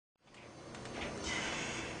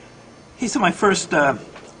Okay, so my first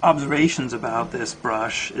observations about this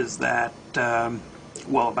brush is that,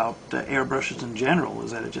 well, about airbrushes in general,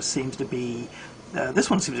 is that it just seems to be,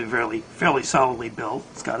 this one seems to be fairly solidly built.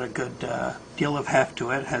 It's got a good deal of heft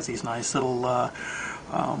to it. It has these nice little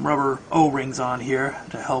rubber O-rings on here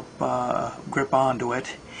to help grip onto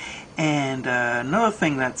it. And another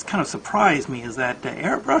thing that's kind of surprised me is that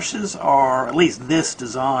airbrushes are, at least this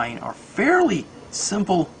design, are fairly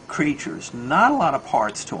simple creatures, not a lot of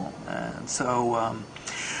parts to them. And so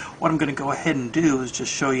what I'm going to go ahead and do is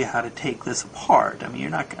just show you how to take this apart. I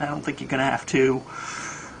mean, I don't think you're going to have to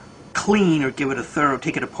clean or give it a thorough,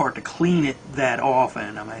 take it apart to clean it that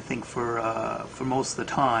often. I mean, I think for most of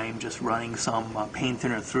the time, just running some paint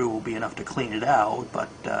thinner through will be enough to clean it out. But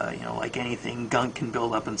you know, like anything, gunk can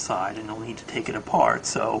build up inside, and you'll need to take it apart.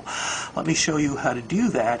 So let me show you how to do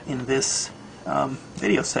that in this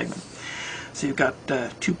video segment. So you've got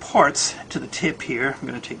two parts to the tip here. I'm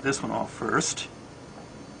going to take this one off first,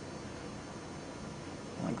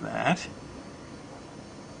 like that.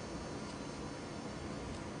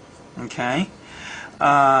 Okay.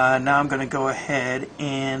 Now I'm going to go ahead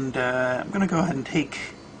and take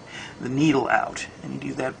the needle out, and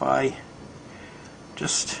you do that by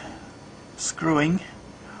just screwing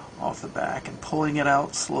off the back and pulling it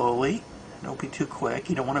out slowly. Don't be too quick.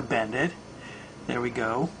 You don't want to bend it. There we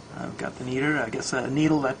go. I've got the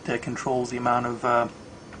needle that controls the amount of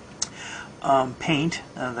paint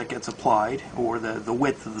that gets applied, or the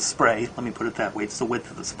width of the spray. Let me put it that way. It's the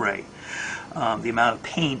width of the spray. The amount of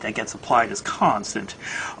paint that gets applied is constant.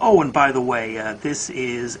 Oh, and by the way, this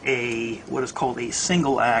is what is called a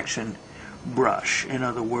single action brush. In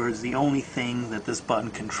other words, the only thing that this button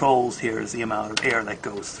controls here is the amount of air that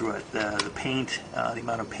goes through it. The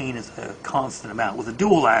amount of paint is a constant amount. With a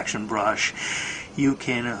dual action brush, you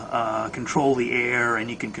can control the air, and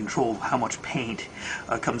you can control how much paint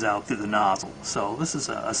comes out through the nozzle. So this is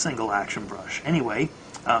a single action brush. Anyway,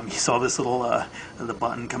 you saw this little the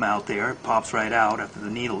button come out there. It pops right out after the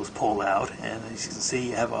needle is pulled out, and as you can see,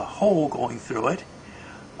 you have a hole going through it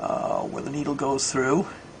where the needle goes through.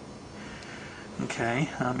 Okay,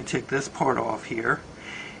 let me take this part off here,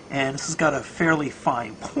 and this has got a fairly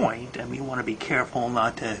fine point. I mean, you want to be careful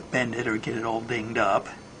not to bend it or get it all dinged up.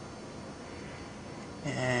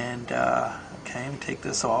 And okay, let me take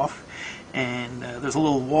this off, and there's a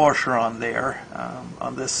little washer on there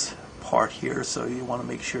on this part here, so you want to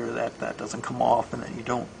make sure that that doesn't come off and that you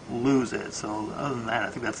don't lose it. So other than that, I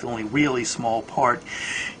think that's the only really small part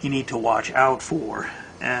you need to watch out for.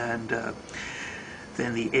 And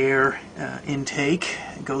then the air intake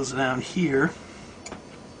goes down here,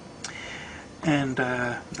 and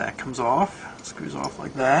that comes off, screws off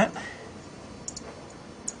like that.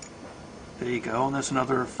 There you go, and there's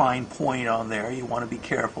another fine point on there. You want to be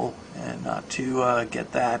careful and not to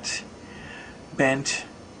get that bent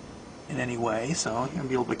in any way, so you're going to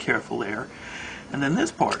be a little bit careful there. And then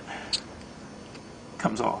this part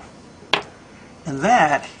comes off. And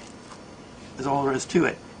that is all there is to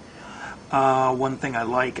it. One thing I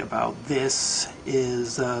like about this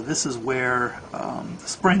is where the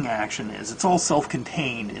spring action is. It's all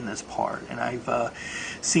self-contained in this part, and I've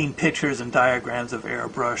seen pictures and diagrams of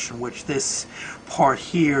airbrush in which this part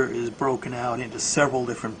here is broken out into several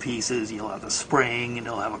different pieces. You'll have the spring, and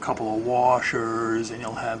you'll have a couple of washers, and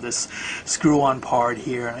you'll have this screw-on part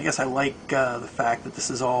here. And I guess I like the fact that this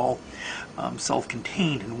is all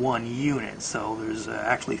self-contained in one unit, so there's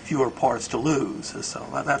actually fewer parts to lose,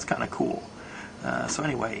 so that's kind of cool. So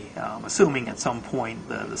anyway, assuming at some point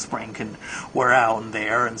the spring can wear out in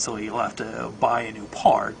there, and so you'll have to buy a new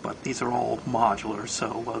part, but these are all modular,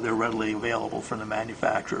 so they're readily available from the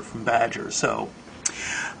manufacturer, from Badger. So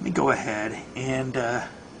let me go ahead and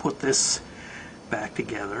put this back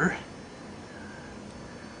together.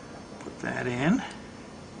 Put that in,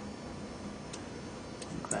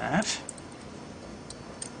 like that.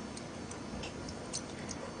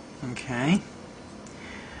 Okay,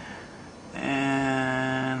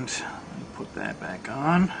 and let me put that back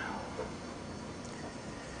on, like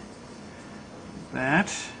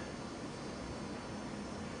that.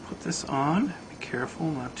 Put this on, be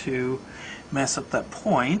careful not to mess up that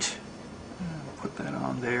point. Put that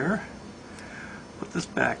on there. Put this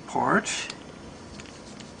back part,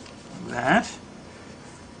 like that.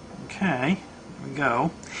 Okay, there we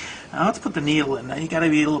go. Now let's put the needle in. Now you got to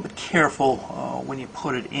be a little bit careful when you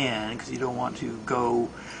put it in, because you don't want to go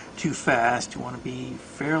too fast. You want to be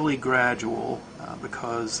fairly gradual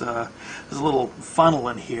because there's a little funnel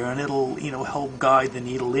in here, and it'll help guide the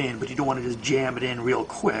needle in. But you don't want to just jam it in real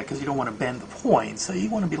quick, because you don't want to bend the point. So you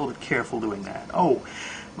want to be a little bit careful doing that. Oh,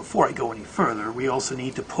 before I go any further, we also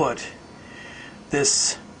need to put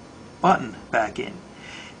this button back in.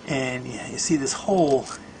 And you see this hole,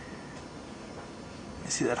 you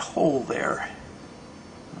see that hole there,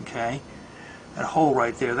 okay? That hole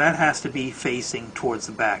right there, that has to be facing towards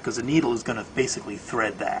the back because the needle is going to basically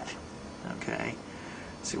thread that, okay?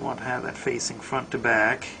 So you want to have that facing front to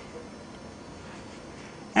back.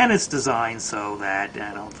 And it's designed so that,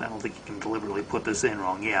 I don't think you can deliberately put this in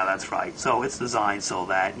wrong. Yeah, that's right. So it's designed so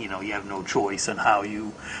that, you know, you have no choice in how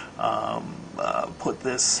you put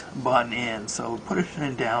this button in. So put it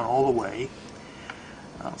in down all the way.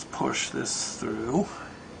 Let's push this through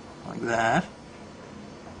like that.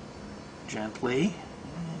 Gently.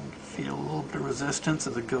 And feel a little bit of resistance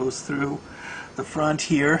as it goes through the front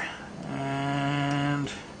here. And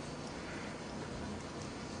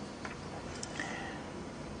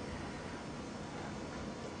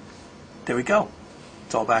there we go.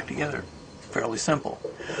 It's all back together. Fairly simple.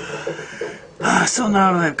 So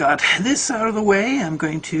now that I've got this out of the way, I'm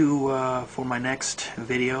going to, for my next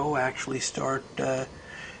video, actually start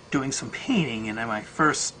doing some painting. And then my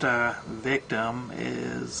first victim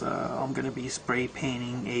is I'm going to be spray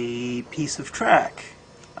painting a piece of track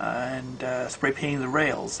and spray painting the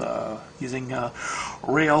rails using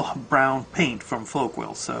rail brown paint from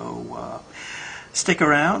Folkwell. So stick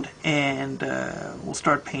around and we'll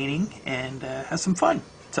start painting and have some fun.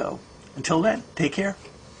 So until then, take care.